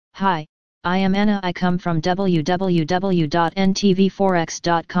Hi, I am Anna. I come from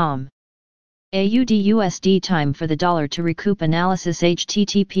www.ntvforex.com. AUD USD time for the dollar to recoup analysis.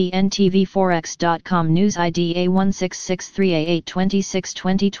 http ntvforex.com news ID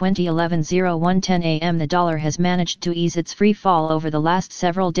A1663A8262020 11:01:10 am. The dollar has managed to ease its free fall over the last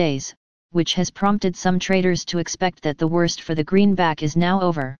several days, which has prompted some traders to expect that the worst for the greenback is now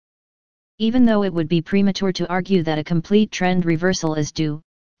over. Even though it would be premature to argue that a complete trend reversal is due,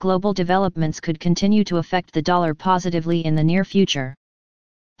 global developments could continue to affect the dollar positively in the near future.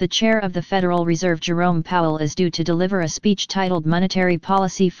 The chair of the Federal Reserve, Jerome Powell, is due to deliver a speech titled Monetary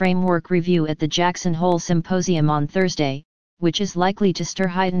Policy Framework Review at the Jackson Hole Symposium on Thursday, which is likely to stir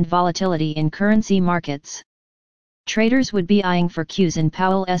heightened volatility in currency markets. Traders would be eyeing for cues in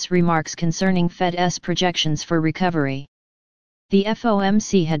Powell's remarks concerning Fed's projections for recovery. The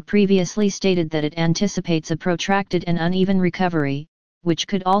FOMC had previously stated that it anticipates a protracted and uneven recovery, which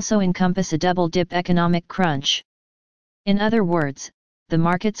could also encompass a double-dip economic crunch. In other words, the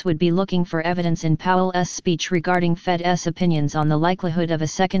markets would be looking for evidence in Powell's speech regarding Fed's opinions on the likelihood of a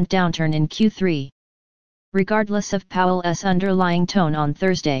second downturn in Q3. Regardless of Powell's underlying tone on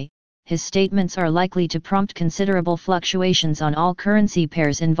Thursday, his statements are likely to prompt considerable fluctuations on all currency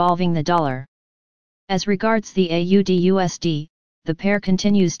pairs involving the dollar. As regards the AUD-USD, the pair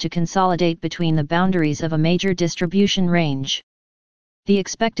continues to consolidate between the boundaries of a major distribution range. The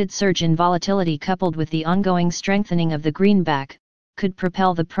expected surge in volatility, coupled with the ongoing strengthening of the greenback, could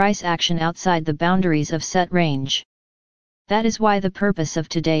propel the price action outside the boundaries of set range. That is why the purpose of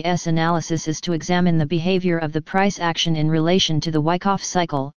today's analysis is to examine the behavior of the price action in relation to the Wyckoff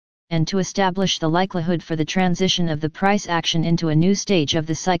cycle, and to establish the likelihood for the transition of the price action into a new stage of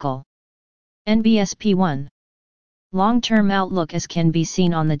the cycle. NBSP 1. Long-term outlook. As can be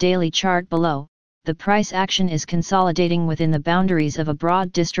seen on the daily chart below, the price action is consolidating within the boundaries of a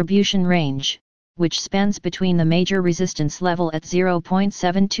broad distribution range, which spans between the major resistance level at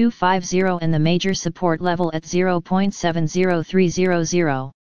 0.7250 and the major support level at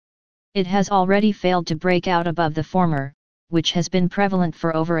 0.70300. It has already failed to break out above the former, which has been prevalent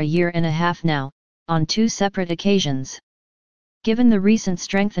for over a year and a half now, on two separate occasions. Given the recent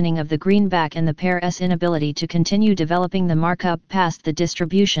strengthening of the greenback and the pair's inability to continue developing the markup past the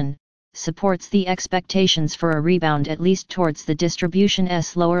distribution, supports the expectations for a rebound at least towards the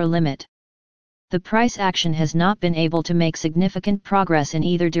distribution's lower limit. The price action has not been able to make significant progress in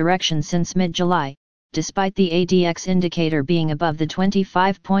either direction since mid-July, despite the ADX indicator being above the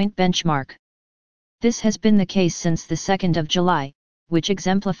 25-point benchmark. This has been the case since the 2nd of July, which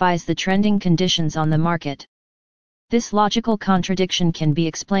exemplifies the trending conditions on the market. This logical contradiction can be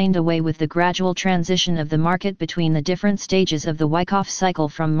explained away with the gradual transition of the market between the different stages of the Wyckoff cycle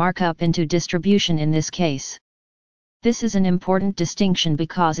from markup into distribution in this case. This is an important distinction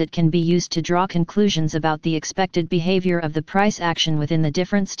because it can be used to draw conclusions about the expected behavior of the price action within the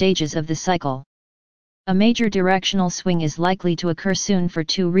different stages of the cycle. A major directional swing is likely to occur soon for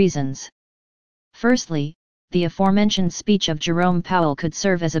two reasons. Firstly, the aforementioned speech of Jerome Powell could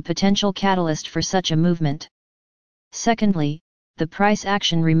serve as a potential catalyst for such a movement. Secondly, the price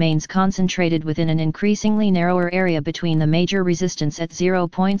action remains concentrated within an increasingly narrower area between the major resistance at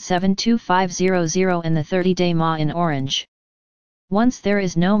 0.72500 and the 30-day MA in orange. Once there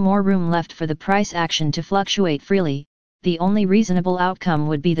is no more room left for the price action to fluctuate freely, the only reasonable outcome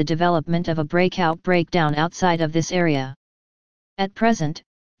would be the development of a breakdown outside of this area. At present,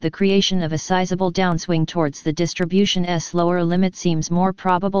 the creation of a sizable downswing towards the distribution's lower limit seems more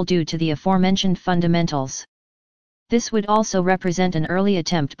probable due to the aforementioned fundamentals. This would also represent an early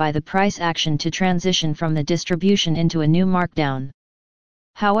attempt by the price action to transition from the distribution into a new markdown.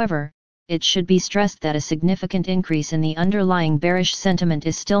 However, it should be stressed that a significant increase in the underlying bearish sentiment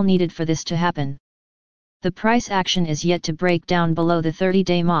is still needed for this to happen. The price action is yet to break down below the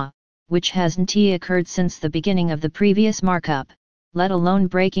 30-day MA, which hasn't occurred since the beginning of the previous markup, let alone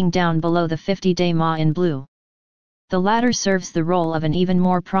breaking down below the 50-day MA in blue. The latter serves the role of an even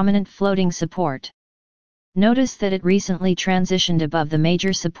more prominent floating support. Notice that it recently transitioned above the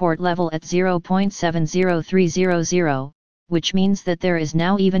major support level at 0.70300, which means that there is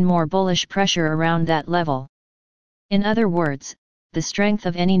now even more bullish pressure around that level. In other words, the strength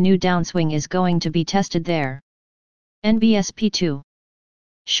of any new downswing is going to be tested there. NBSP 2.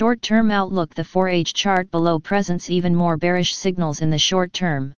 Short-term outlook. The 4H chart below presents even more bearish signals in the short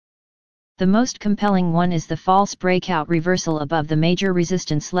term. The most compelling one is the false breakout reversal above the major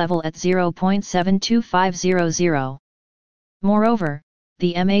resistance level at 0.72500. Moreover,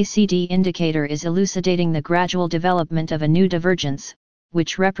 the MACD indicator is elucidating the gradual development of a new divergence,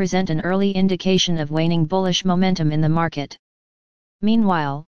 which represent an early indication of waning bullish momentum in the market.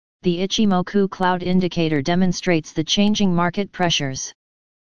 Meanwhile, the Ichimoku cloud indicator demonstrates the changing market pressures.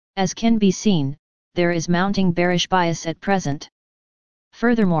 As can be seen, there is mounting bearish bias at present.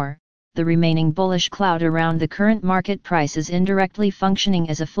 Furthermore, the remaining bullish cloud around the current market price is indirectly functioning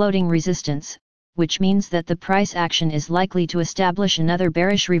as a floating resistance, which means that the price action is likely to establish another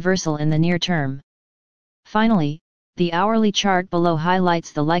bearish reversal in the near term. Finally, the hourly chart below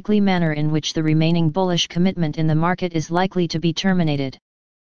highlights the likely manner in which the remaining bullish commitment in the market is likely to be terminated.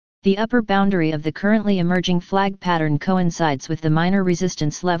 The upper boundary of the currently emerging flag pattern coincides with the minor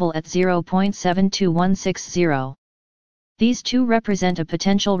resistance level at 0.72160. These two represent a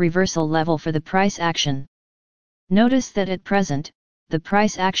potential reversal level for the price action. Notice that at present, the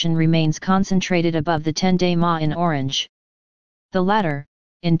price action remains concentrated above the 10-day MA in orange. The latter,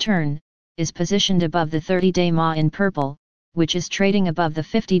 in turn, is positioned above the 30-day MA in purple, which is trading above the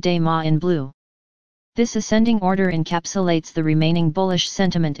 50-day MA in blue. This ascending order encapsulates the remaining bullish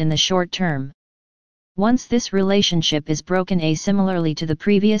sentiment in the short term. Once this relationship is broken similarly to the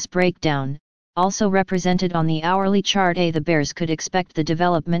previous breakdown, also represented on the hourly chart the bears could expect the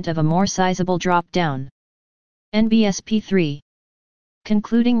development of a more sizable drop down. NBSP 3.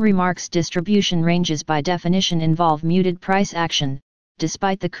 Concluding remarks: distribution ranges by definition involve muted price action,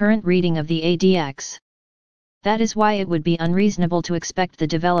 despite the current reading of the ADX. That is why it would be unreasonable to expect the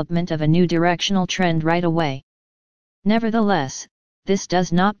development of a new directional trend right away. Nevertheless, this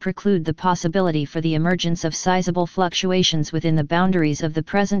does not preclude the possibility for the emergence of sizable fluctuations within the boundaries of the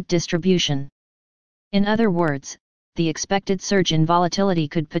present distribution. In other words, the expected surge in volatility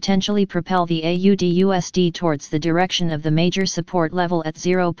could potentially propel the AUD/USD towards the direction of the major support level at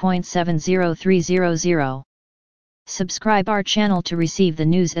 0.70300. Subscribe our channel to receive the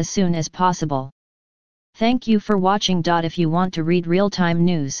news as soon as possible. Thank you for watching. If you want to read real-time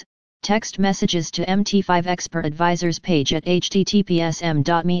news, text messages to MT5 Expert Advisors page at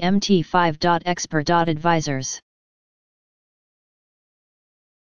https://m.me/mt5.expert.advisors.